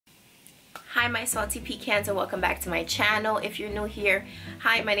Hi my salty pecans, and welcome back to my channel. If you're new here,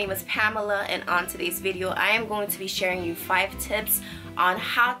 hi, my name is Pamela, and on today's video I am going to be sharing you 5 tips on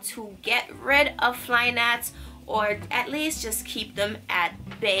how to get rid of fly gnats, or at least just keep them at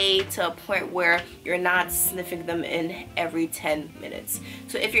bay to a point where you're not sniffing them in every 10 minutes.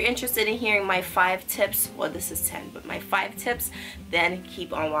 So if you're interested in hearing my 5 tips, well, this is 10, but my 5 tips, then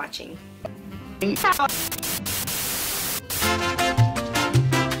keep on watching.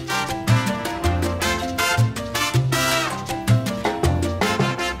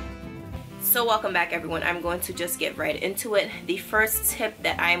 So welcome back everyone. I'm going to just get right into it. The first tip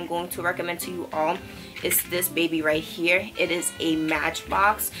that I am going to recommend to you all is this baby right here. It is a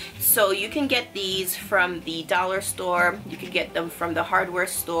matchbox. So you can get these from the dollar store, you can get them from the hardware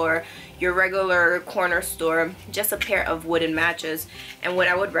store, your regular corner store, just a pair of wooden matches. And what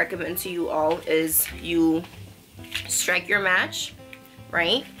I would recommend to you all is you strike your match,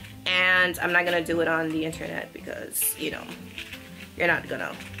 right? And I'm not gonna do it on the internet because, you know, you're not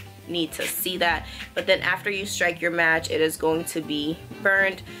gonna need to see that. But then after you strike your match, it is going to be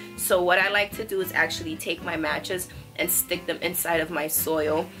burned. So what I like to do is actually take my matches and stick them inside of my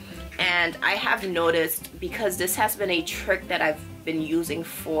soil. And I have noticed, because this has been a trick that I've been using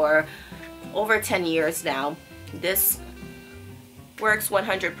for over 10 years now, this works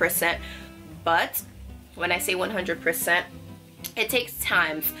 100%. But when I say 100%, it takes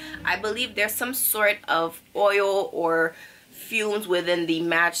time. I believe there's some sort of oil or fumes within the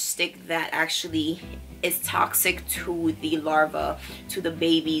matchstick that actually is toxic to the larva, to the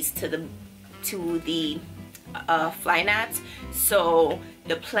babies, to the fly gnats. So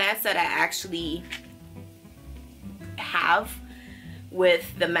the plants that I actually have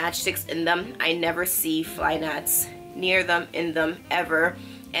with the matchsticks in them, I never see fly gnats near them, in them, ever.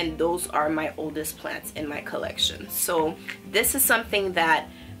 And those are my oldest plants in my collection. So this is something that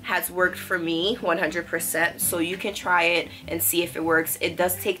has worked for me 100%, so you can try it and see if it works. It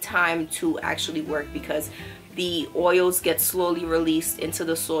does take time to actually work because the oils get slowly released into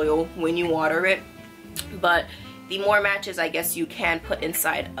the soil when you water it. But the more matches I guess you can put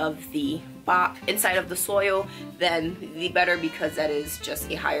inside of the soil, then the better, because that is just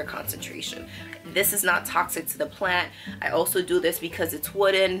a higher concentration. This is not toxic to the plant. I also do this because it's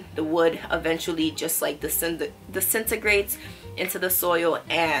wooden. The wood eventually just like disintegrates into the soil,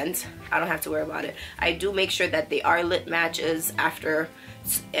 and I don't have to worry about it. I do make sure that they are lit matches after,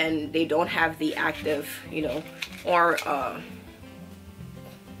 and they don't have the active, you know, or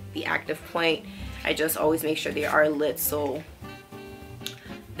the active point. I just always make sure they are lit. So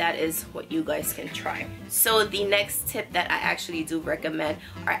that is what you guys can try. So the next tip that I actually do recommend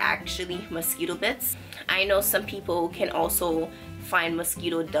are actually mosquito bits. I know some people can also find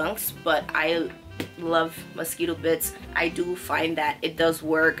mosquito dunks, but I love mosquito bits. I do find that it does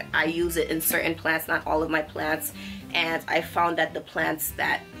work. I use it in certain plants, not all of my plants, and I found that the plants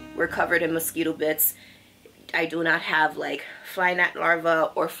that were covered in mosquito bits, I do not have like fly gnat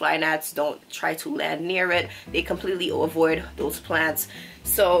larvae, or fly gnats don't try to land near it. They completely avoid those plants.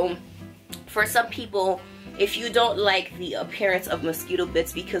 So for some people, if you don't like the appearance of mosquito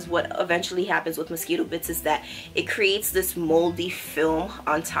bits, because what eventually happens with mosquito bits is that it creates this moldy film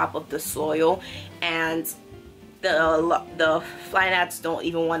on top of the soil, and the fly gnats don't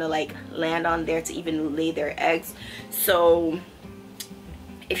even want to like land on there to even lay their eggs. So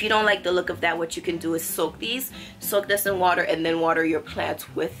if you don't like the look of that, what you can do is soak this in water, and then water your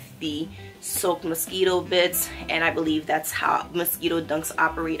plants with the soaked mosquito bits. And I believe that's how mosquito dunks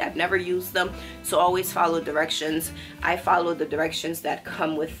operate. I've never used them, so always follow directions. I follow the directions that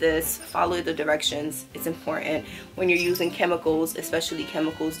come with this. Follow the directions. It's important when you're using chemicals, especially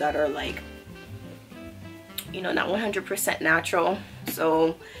chemicals that are like, you know, not 100% natural.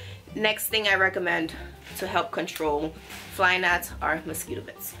 So next thing I recommend to help control fly gnats are mosquito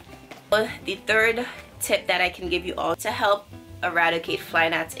bits. The third tip that I can give you all to help eradicate fly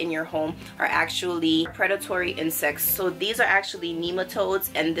gnats in your home are actually predatory insects. So these are actually nematodes,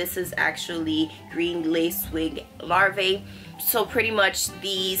 and this is actually green lacewing larvae. So pretty much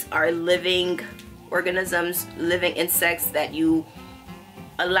these are living organisms, living insects that you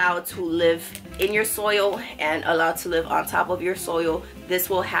allow to live in your soil and allow to live on top of your soil. This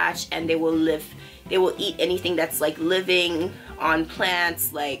will hatch and they will live. They will eat anything that's like living on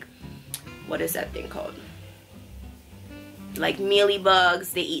plants, like, what is that thing called? Like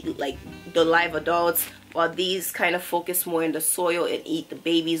mealybugs. They eat like the live adults, while these kind of focus more in the soil and eat the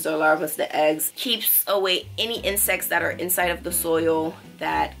babies, the larvae, the eggs. Keeps away any insects that are inside of the soil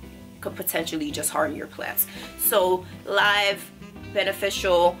that could potentially just harm your plants. So live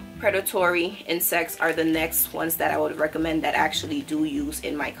beneficial predatory insects are the next ones that I would recommend that actually do use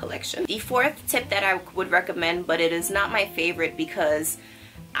in my collection. The fourth tip that I would recommend, but it is not my favorite because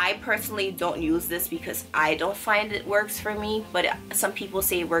I personally don't use this because I don't find it works for me, but some people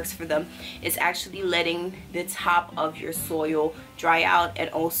say it works for them, is actually letting the top of your soil dry out and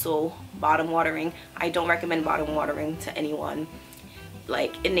also bottom watering. I don't recommend bottom watering to anyone.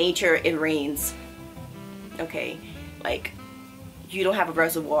 Like, in nature it rains, okay? Like, you don't have a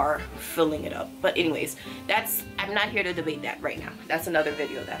reservoir filling it up. But anyways, I'm not here to debate that right now. That's another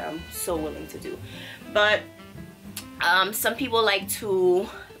video that I'm so willing to do. But some people like to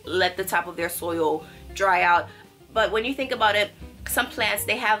let the top of their soil dry out, but when you think about it, some plants,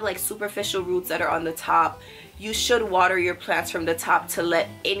 they have like superficial roots that are on the top. You should water your plants from the top to let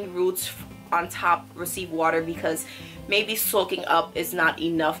any roots on top receive water, because maybe soaking up is not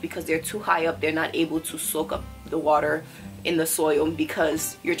enough because they're too high up. They're not able to soak up the water in the soil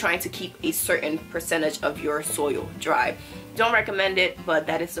because you're trying to keep a certain percentage of your soil dry. Don't recommend it, but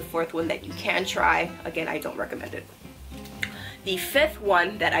that is the fourth one that you can try. Again, I don't recommend it. The fifth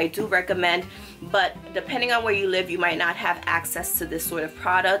one that I do recommend, but depending on where you live, you might not have access to this sort of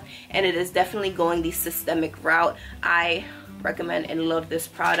product, and it is definitely going the systemic route. I recommend and love this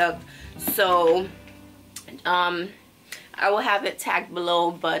product. So I will have it tagged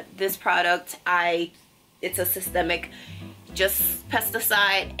below, but this product, it's a systemic just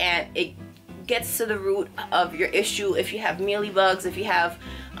pesticide, and it gets to the root of your issue. If you have mealybugs, if you have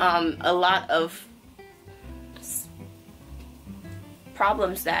a lot of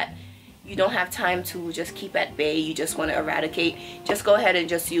problems that you don't have time to just keep at bay, you just want to eradicate, just go ahead and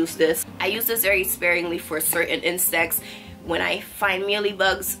just use this. I use this very sparingly for certain insects. When I find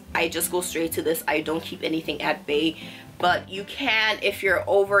mealybugs, I just go straight to this. I don't keep anything at bay. But you can, if you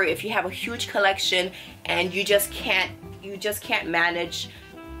have a huge collection and you just can't manage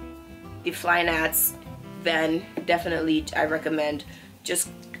the fly gnats, then definitely I recommend just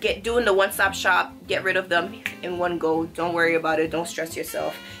doing the one-stop shop. Get rid of them in one go. Don't worry about it. Don't stress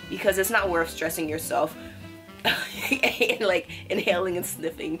yourself, because it's not worth stressing yourself and like inhaling and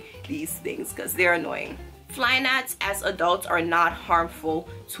sniffing these things, because they're annoying. Fly gnats as adults are not harmful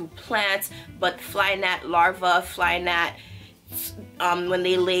to plants, but fly gnat larvae, fly gnat, when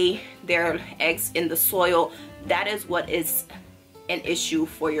they lay their eggs in the soil, that is what is an issue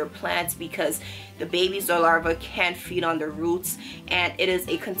for your plants, because the babies or larvae can feed on the roots, and it is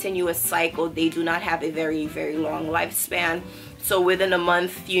a continuous cycle. They do not have a very, very long lifespan. So within a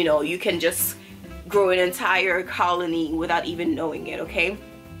month, you know, you can just grow an entire colony without even knowing it, okay?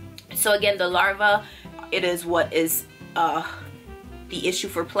 So again, the larva, it is what is the issue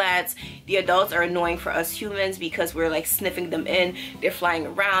for plants. The adults are annoying for us humans because we're like sniffing them in. They're flying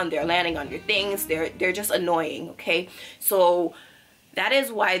around, they're landing on your things, they're just annoying, okay? So that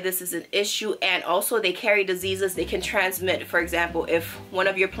is why this is an issue. And also they carry diseases. They can transmit. For example, if one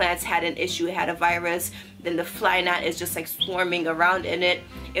of your plants had an issue, it had a virus, then the fly gnat is just like swarming around in it.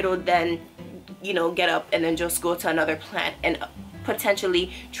 It'll then, you know, get up and then just go to another plant and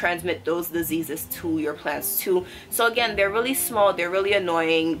potentially transmit those diseases to your plants too. So again, they're really small, they're really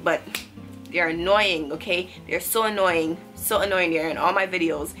annoying, but they're annoying, okay? They're so annoying, they're in all my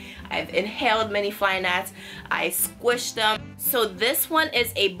videos. I've inhaled many fly gnats, I squished them. So this one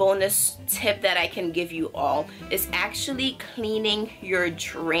is a bonus tip that I can give you all, is actually cleaning your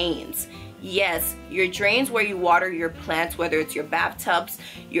drains. Yes, your drains where you water your plants, whether it's your bathtubs,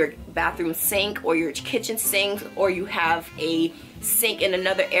 your bathroom sink, or your kitchen sink, or you have a sink in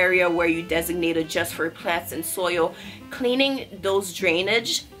another area where you designated just for plants and soil. Cleaning those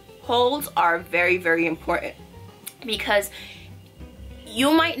drainage holes are very, very important, because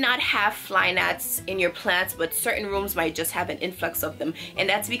you might not have fly gnats in your plants, but certain rooms might just have an influx of them, and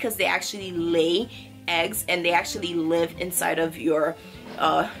that's because they actually lay eggs and they actually live inside of your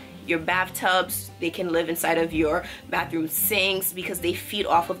bathtubs. They can live inside of your bathroom sinks because they feed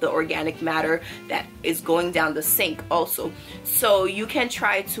off of the organic matter that is going down the sink also. So you can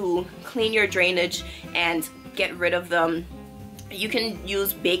try to clean your drainage and get rid of them. You can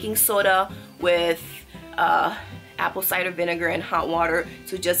use baking soda with apple cider vinegar and hot water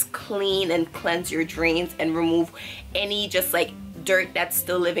to just clean and cleanse your drains and remove any just like dirt that's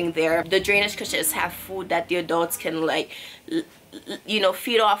still living there. The drainage could just have food that the adults can like, you know,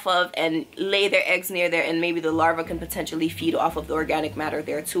 feed off of and lay their eggs near there, and maybe the larva can potentially feed off of the organic matter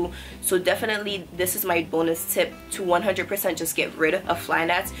there too. So definitely this is my bonus tip to 100% just get rid of fly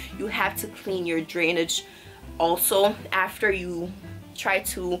gnats. You have to clean your drainage also. After you try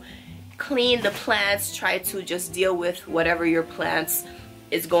to clean the plants, try to just deal with whatever your plants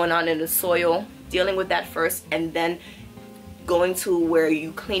is going on in the soil, dealing with that first, and then going to where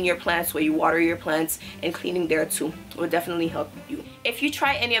you clean your plants, where you water your plants, and cleaning there too will definitely help you. If you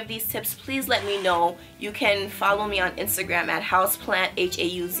try any of these tips, please let me know. You can follow me on Instagram at HauzPlant,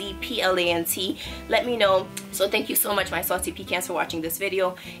 HauzPlant. Let me know. So thank you so much, my salty pecans, for watching this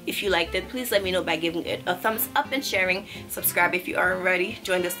video. If you liked it, please let me know by giving it a thumbs up and sharing. Subscribe if you aren't already.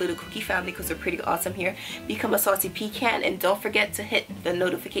 Join this little cookie family because we're pretty awesome here. Become a salty pecan, and don't forget to hit the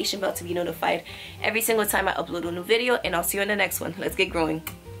notification bell to be notified every single time I upload a new video. And I'll see you in the next one. Let's get growing.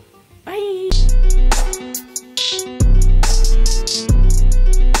 Bye.